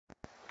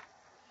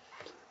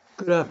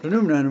Good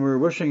afternoon, and we're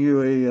wishing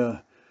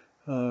you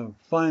a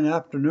fine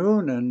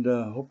afternoon, and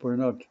hope we're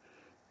not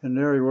in an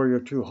area where you're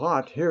too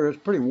hot. Here it's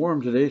pretty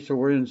warm today, so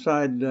we're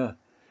inside in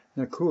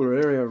a cooler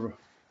area doing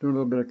a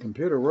little bit of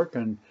computer work,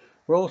 and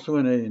we're also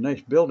in a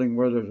nice building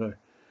where there's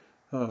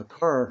a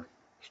car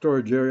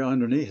storage area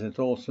underneath. It's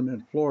all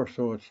cement floor,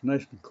 so it's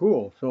nice and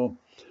cool. So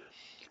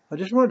I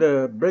just wanted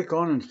to break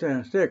on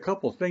and say a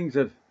couple of things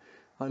that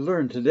I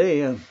learned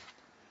today. I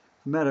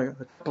met a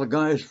couple of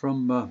guys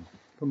from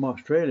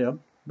Australia,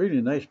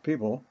 really nice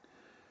people.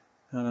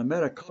 And I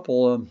met a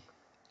couple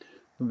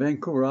from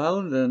Vancouver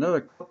Island and another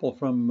couple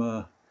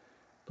from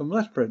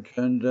Lethbridge.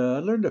 And I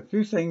learned a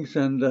few things,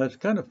 and it's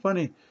kind of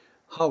funny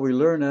how we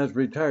learn as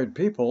retired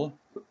people.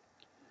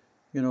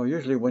 You know,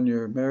 usually when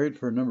you're married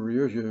for a number of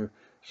years, you're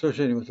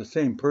associating with the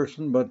same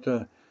person, but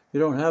you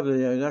don't have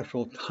the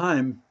actual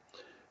time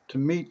to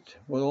meet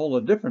with all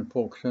the different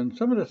folks. And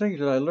some of the things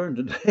that I learned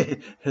today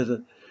is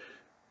that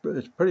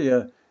it's pretty,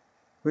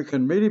 we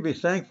can really be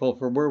thankful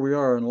for where we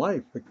are in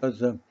life,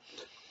 because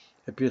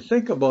if you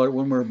think about it,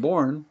 when we're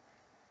born,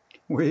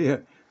 we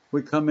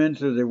come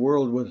into the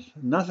world with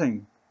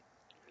nothing.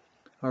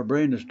 Our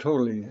brain is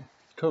totally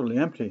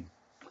empty.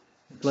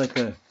 It's like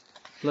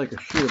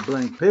a sheet of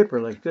blank paper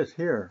like this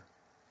here.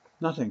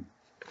 Nothing.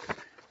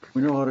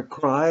 We know how to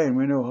cry, and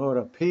we know how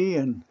to pee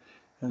and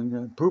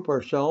poop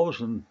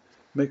ourselves and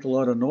make a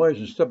lot of noise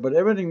and stuff, but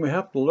everything we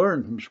have to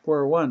learn from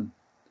square one.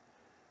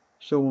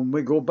 So when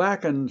we go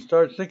back and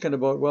start thinking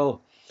about, well,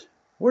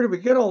 where did we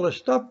get all this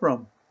stuff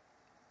from?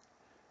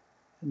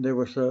 And there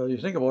was, you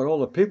think about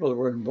all the people that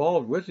were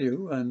involved with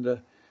you, and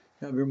you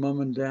have your mom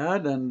and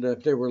dad, and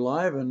if they were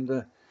alive,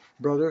 and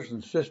brothers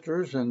and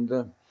sisters, and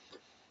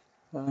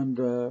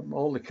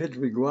all the kids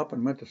we grew up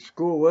and went to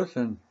school with,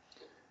 and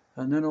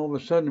then all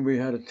of a sudden we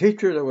had a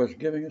teacher that was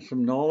giving us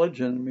some knowledge,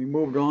 and we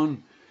moved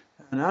on.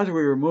 And as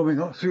we were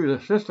moving through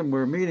the system, we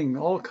were meeting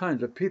all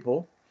kinds of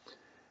people,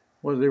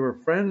 whether they were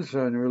friends,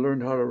 and we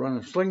learned how to run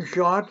a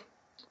slingshot,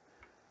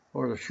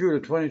 or to shoot a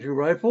 .22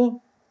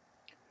 rifle,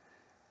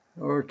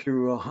 or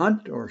to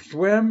hunt or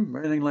swim,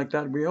 or anything like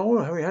that. We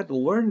had to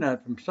learn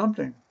that from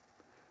something,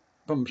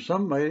 from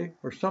somebody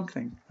or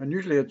something, and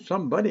usually it's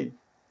somebody.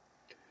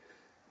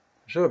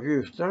 So if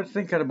you start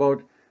thinking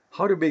about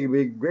how to be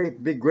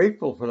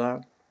grateful for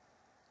that,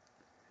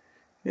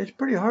 it's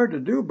pretty hard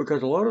to do,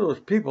 because a lot of those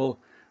people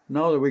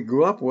now that we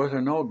grew up with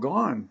are now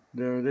gone.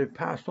 They've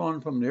passed on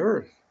from the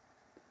earth,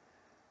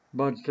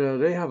 but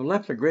they have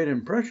left a great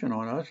impression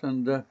on us.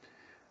 And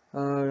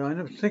I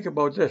never think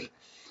about this.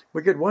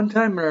 We get one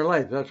time in our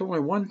life, that's only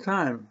one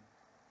time,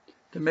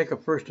 to make a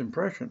first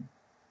impression.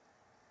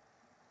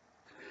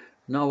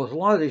 Now, with a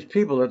lot of these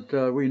people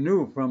that we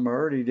knew from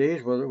our early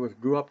days, whether it was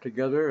grew up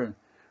together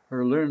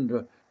or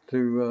learned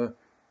to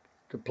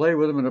play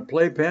with them in a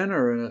playpen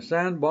or in a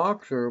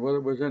sandbox, or whether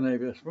it was in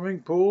a swimming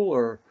pool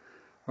or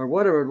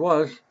whatever it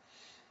was,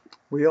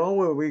 we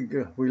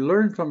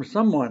learned from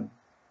someone.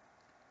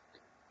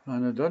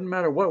 And it doesn't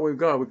matter what we've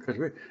got, because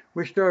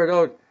we started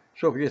out.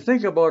 So if you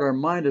think about our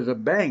mind as a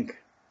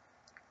bank,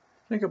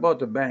 think about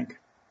the bank.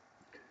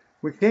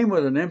 We came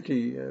with an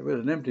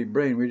empty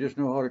brain. We just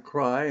know how to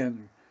cry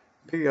and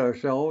pee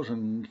ourselves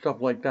and stuff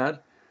like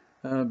that.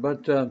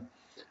 But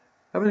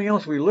everything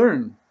else we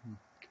learned.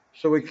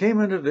 So we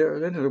came into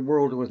the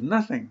world with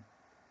nothing.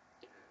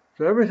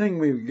 So everything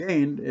we've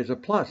gained is a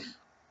plus.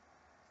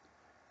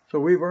 So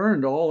we've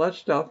earned all that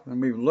stuff,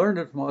 and we've learned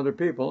it from other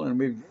people, and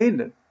we've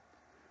gained it.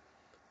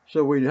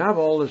 So we have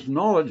all this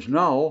knowledge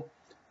now,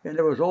 and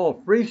it was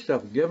all free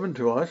stuff given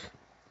to us,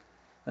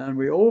 and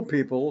we owe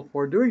people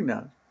for doing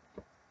that.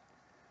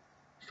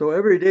 So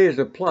every day is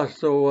a plus.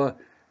 So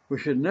we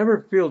should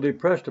never feel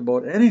depressed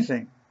about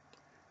anything.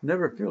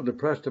 Never feel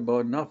depressed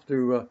about enough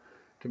to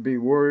be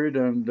worried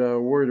and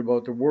worried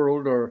about the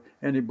world or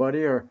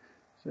anybody, or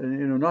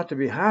not to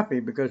be happy,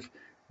 because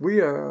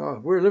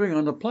we're living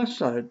on the plus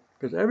side,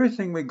 because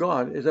everything we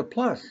got is a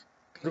plus,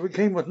 because we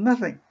came with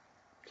nothing.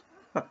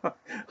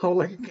 How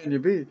lucky can you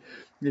be?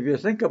 If you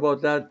think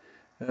about that,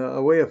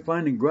 a way of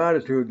finding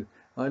gratitude.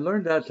 I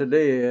learned that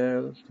today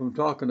from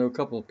talking to a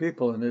couple of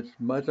people, and it's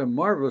a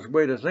marvelous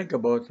way to think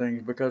about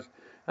things, because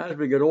as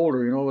we get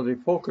older, the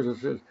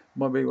focus is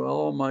might be,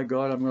 oh my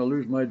God, I'm going to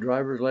lose my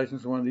driver's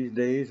license one of these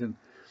days, and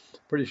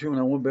pretty soon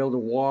I won't be able to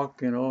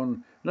walk,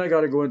 and I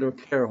got to go into a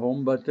care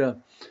home. But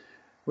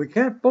we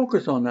can't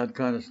focus on that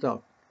kind of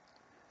stuff.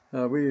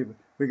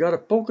 We got to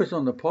focus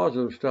on the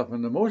positive stuff.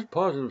 And the most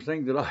positive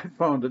thing that I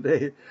found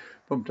today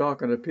from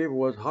talking to people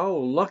was how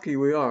lucky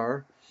we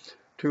are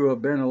to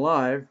have been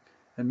alive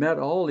and met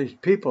all these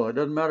people. It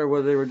doesn't matter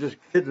whether they were just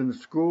kids in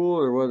school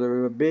or whether they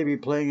were a baby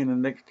playing in the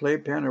next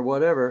playpen or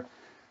whatever.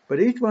 But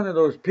each one of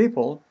those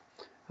people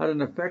had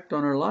an effect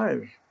on our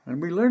lives,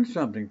 and we learned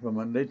something from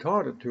them. They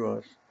taught it to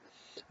us,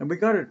 and we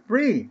got it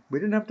free. We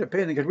didn't have to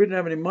pay anything, because we didn't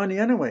have any money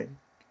anyway.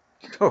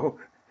 So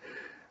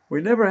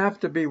we never have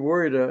to be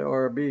worried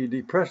or be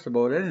depressed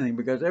about anything,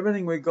 because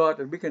everything we got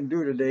that we can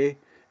do today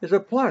is a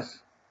plus.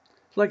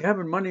 It's like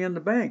having money in the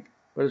bank,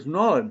 but it's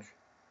knowledge.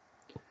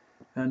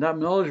 And that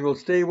knowledge will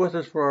stay with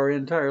us for our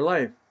entire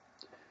life.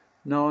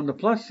 Now, on the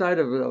plus side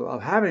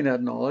of having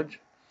that knowledge,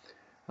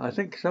 I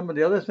think some of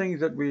the other things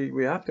that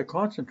we have to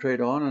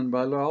concentrate on, and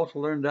I also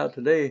learned that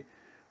today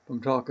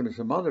from talking to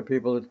some other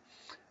people,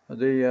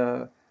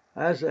 that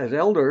as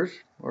elders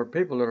or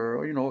people that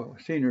are,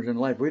 seniors in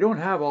life, we don't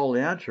have all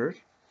the answers.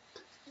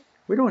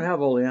 We don't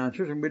have all the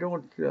answers, and we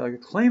don't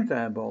claim to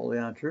have all the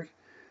answers,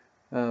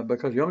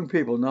 because young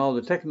people now,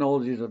 the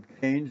technologies have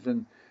changed,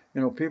 and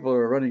people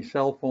are running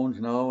cell phones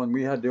now, and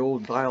we had the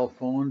old dial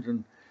phones,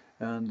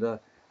 and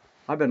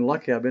I've been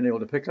lucky. I've been able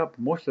to pick up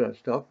most of that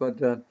stuff,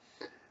 but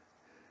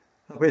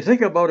if we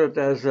think about it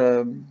as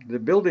the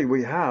ability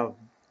we have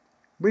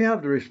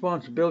the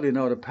responsibility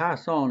now to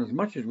pass on as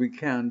much as we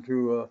can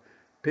to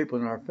people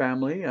in our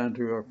family and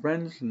to our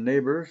friends and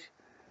neighbors.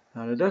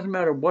 And it doesn't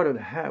matter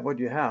what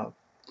you have.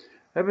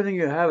 Everything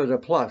you have is a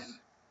plus.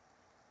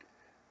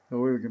 So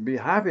we can be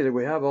happy that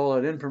we have all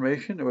that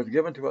information that was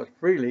given to us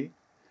freely.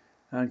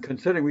 And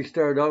considering we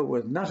started out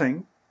with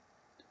nothing,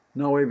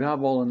 now we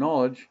have all the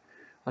knowledge,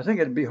 I think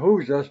it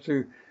behooves us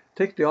to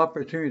take the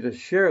opportunity to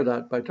share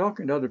that by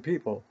talking to other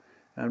people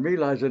and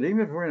realize that even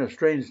if we're in a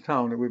strange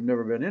town that we've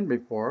never been in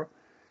before,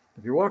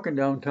 if you're walking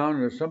downtown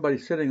and there's somebody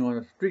sitting on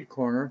a street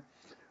corner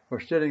or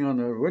sitting on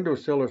a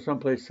windowsill or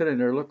someplace sitting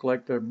there look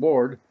like they're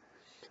bored,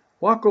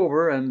 walk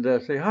over and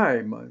say,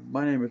 "Hi,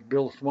 my name is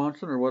Bill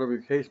Swanson," or whatever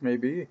your case may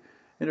be.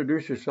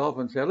 Introduce yourself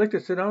and say, "I'd like to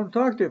sit down and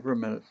talk to you for a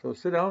minute." So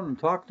sit down and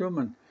talk to them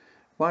and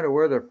find out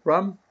where they're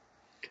from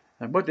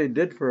and what they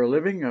did for a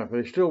living, or if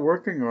they're still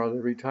working or are they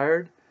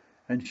retired,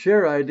 and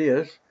share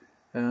ideas.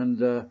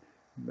 And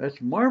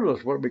it's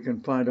marvelous what we can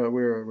find out.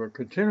 We're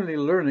continually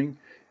learning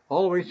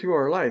all the way through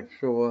our life.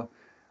 So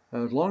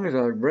as long as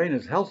our brain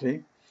is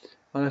healthy,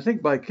 and I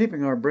think by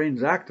keeping our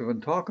brains active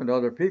and talking to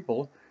other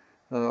people,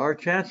 our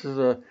chances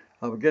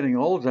of getting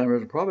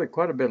Alzheimer's are probably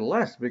quite a bit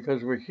less,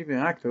 because we're keeping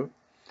active,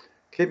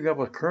 keeping up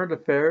with current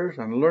affairs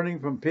and learning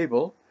from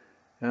people.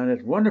 And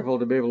it's wonderful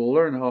to be able to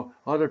learn how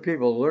other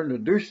people learn to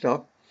do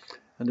stuff,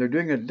 and they're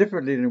doing it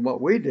differently than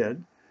what we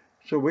did.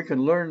 So we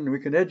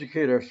can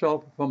educate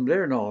ourselves from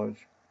their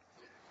knowledge.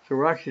 So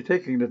we're actually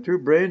taking the two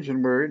brains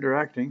and we're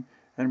interacting,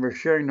 and we're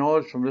sharing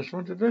knowledge from this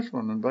one to this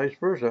one and vice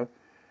versa.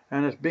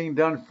 And it's being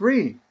done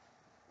free.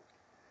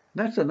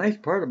 And that's the nice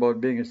part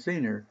about being a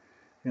senior.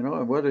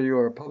 Whether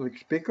you're a public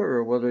speaker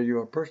or whether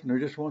you're a person who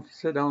just wants to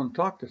sit down and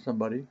talk to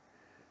somebody.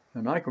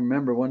 And I can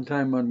remember one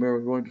time when we were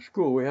going to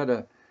school, we had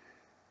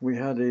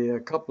a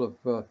couple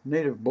of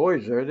native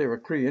boys there. They were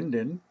Cree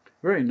Indian,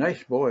 very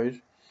nice boys.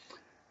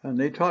 And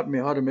they taught me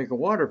how to make a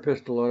water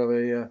pistol out of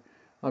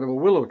a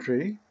willow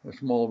tree, a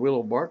small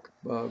willow bark,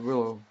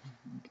 willow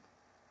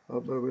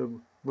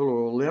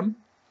limb,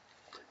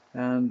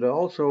 and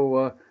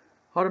also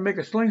how to make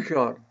a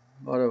slingshot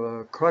out of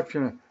a crutch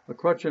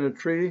in a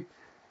tree,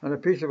 and a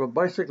piece of a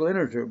bicycle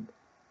inner tube,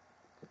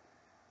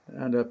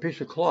 and a piece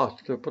of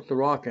cloth to put the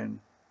rock in.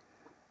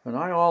 And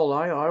I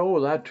owe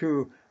that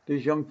to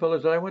these young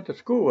fellas that I went to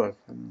school with,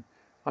 and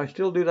I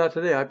still do that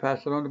today. I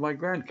pass it on to my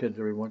grandkids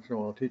every once in a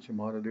while, teach them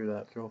how to do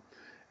that. So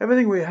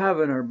everything we have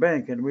in our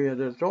bank, and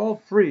it's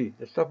all free.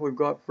 The stuff we've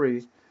got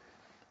free.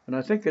 And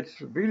I think it's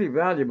really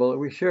valuable that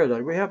we share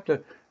that. We have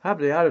to have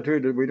the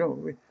attitude that we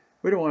don't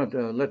want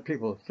to let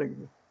people think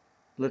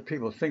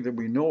that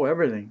we know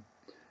everything.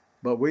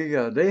 But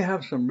they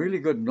have some really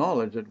good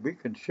knowledge that we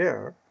can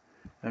share,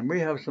 and we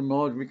have some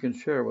knowledge we can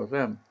share with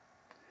them.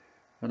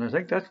 And I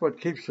think that's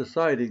what keeps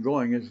society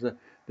going, is the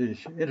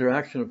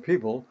interaction of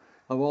people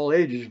of all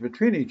ages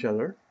between each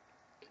other.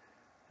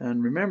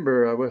 And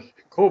remember, with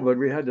COVID,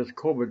 we had this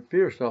COVID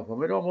fear stuff,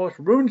 and it almost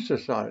ruined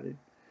society.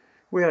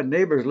 We had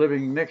neighbors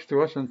living next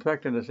to us, in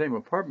fact, in the same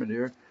apartment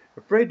here,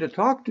 afraid to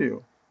talk to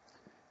you.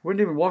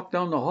 Wouldn't even walk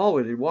down the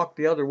hallway. They'd walk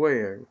the other way,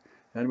 and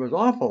it was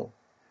awful.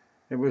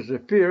 It was the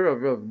fear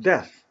of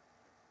death.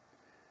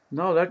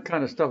 Now that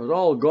kind of stuff is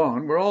all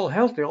gone. We're all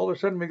healthy. All of a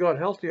sudden, we got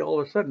healthy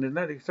all of a sudden. Isn't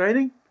that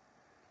exciting?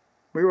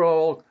 We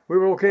were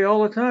okay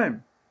all the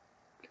time.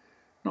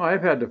 No,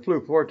 I've had the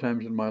flu 4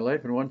 times in my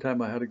life, and one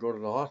time I had to go to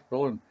the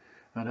hospital and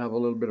have a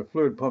little bit of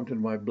fluid pumped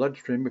in my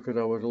bloodstream because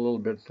I was a little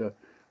bit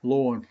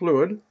low on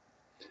fluid.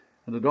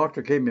 And the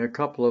doctor gave me a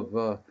couple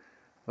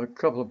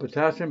of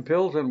potassium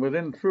pills, and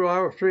within 3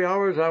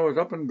 hours, I was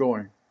up and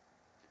going.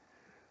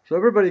 So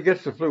everybody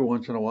gets the flu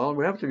once in a while, and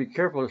we have to be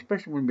careful,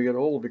 especially when we get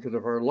old, because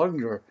if our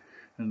lungs are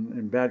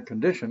in bad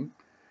condition,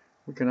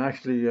 we can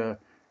actually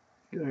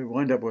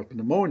wind up with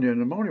pneumonia, and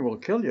pneumonia will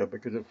kill you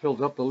because it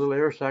fills up the little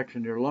air sacs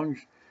in your lungs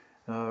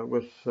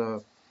with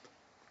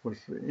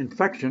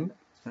infection,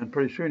 and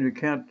pretty soon you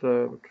can't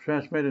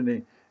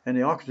transmit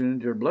any oxygen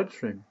into your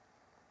bloodstream.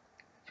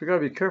 So you got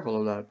to be careful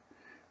of that.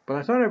 But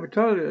I thought I would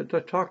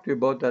talk to you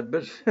about that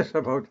business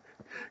about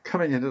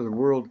coming into the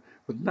world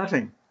with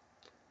nothing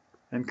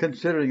and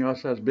considering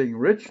us as being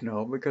rich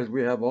now because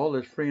we have all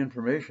this free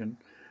information,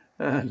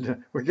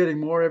 and we're getting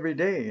more every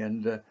day.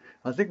 And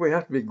I think we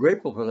have to be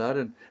grateful for that,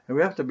 and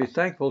we have to be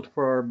thankful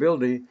for our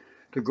ability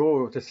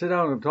to sit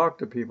down and talk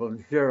to people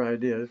and share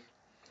ideas.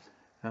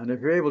 And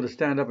if you're able to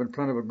stand up in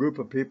front of a group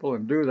of people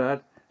and do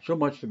that, so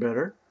much the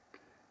better.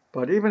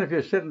 But even if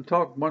you sit and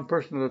talk one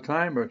person at a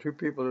time or two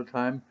people at a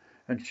time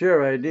and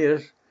share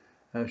ideas,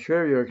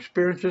 share your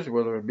experiences,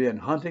 whether it be in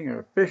hunting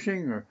or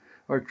fishing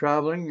or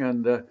traveling.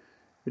 And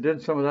we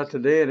did some of that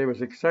today, and it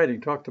was exciting.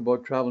 Talked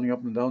about traveling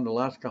up and down the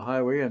Alaska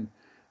Highway, and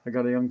I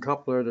got a young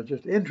couple there that's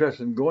just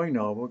interested in going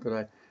now because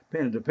I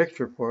painted a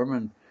picture for them,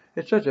 and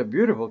it's such a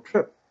beautiful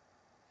trip.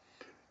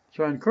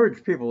 So I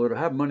encourage people that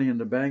have money in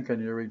the bank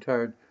and you're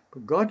retired, for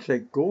God's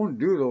sake, go and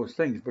do those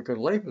things because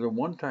life is a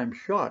one-time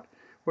shot.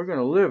 We're going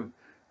to live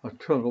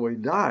until we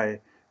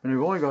die, and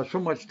we've only got so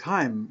much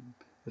time.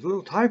 There's a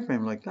little time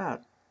frame like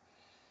that.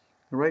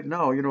 And right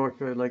now, you know,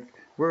 like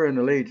we're in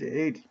the late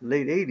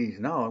 80s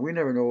now, and we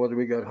never know whether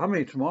we got how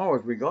many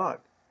tomorrows we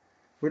got.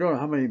 We don't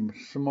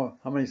know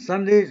how many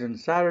Sundays and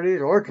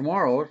Saturdays or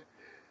tomorrows.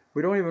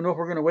 We don't even know if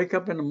we're going to wake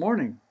up in the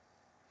morning.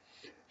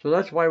 So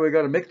that's why we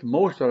got to make the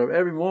most out of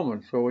every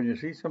moment. So when you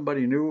see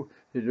somebody new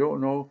that you don't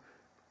know,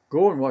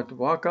 go and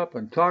walk up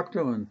and talk to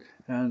them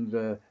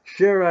and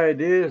share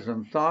ideas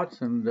and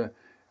thoughts. And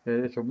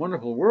it's a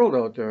wonderful world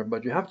out there,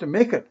 but you have to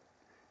make it.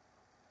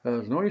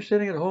 There's no use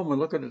sitting at home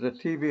and looking at the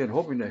TV and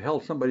hoping to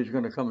hell somebody's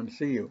going to come and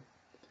see you.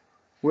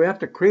 We have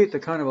to create the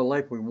kind of a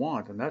life we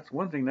want, and that's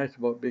one thing nice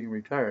about being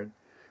retired.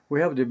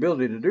 We have the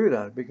ability to do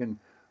that. We can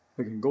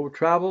go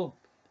travel,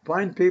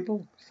 find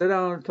people, sit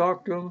down and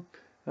talk to them,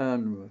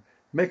 and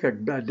make a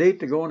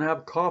date to go and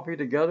have coffee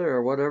together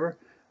or whatever,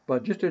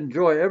 but just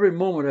enjoy every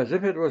moment as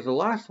if it was the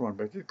last one,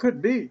 but it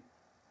could be.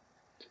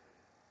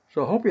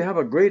 So I hope you have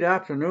a great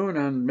afternoon,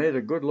 and may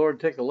the good Lord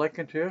take a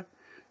liking to you,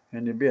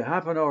 and you'll be a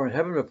half an hour in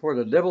heaven before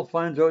the devil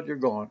finds out you're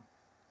gone.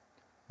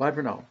 Bye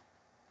for now.